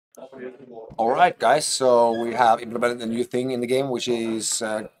All right, guys. So we have implemented a new thing in the game, which is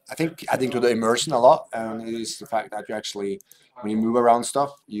I think adding to the immersion a lot, and it is the fact that you actually, when you move around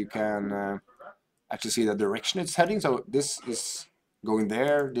stuff, you can actually see the direction it's heading. So this is going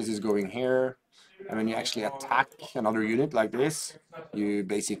there, this is going here, and when you actually attack another unit like this, you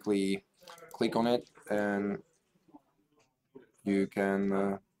basically click on it and you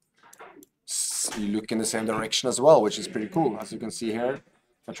can you look in the same direction as well, which is pretty cool. As you can see here,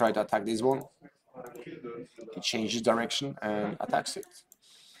 if I try to attack this one, it changes direction and attacks it.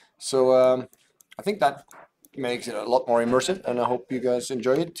 So I think that makes it a lot more immersive, and I hope you guys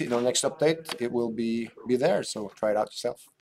enjoy it. In our next update, it will be there, so try it out yourself.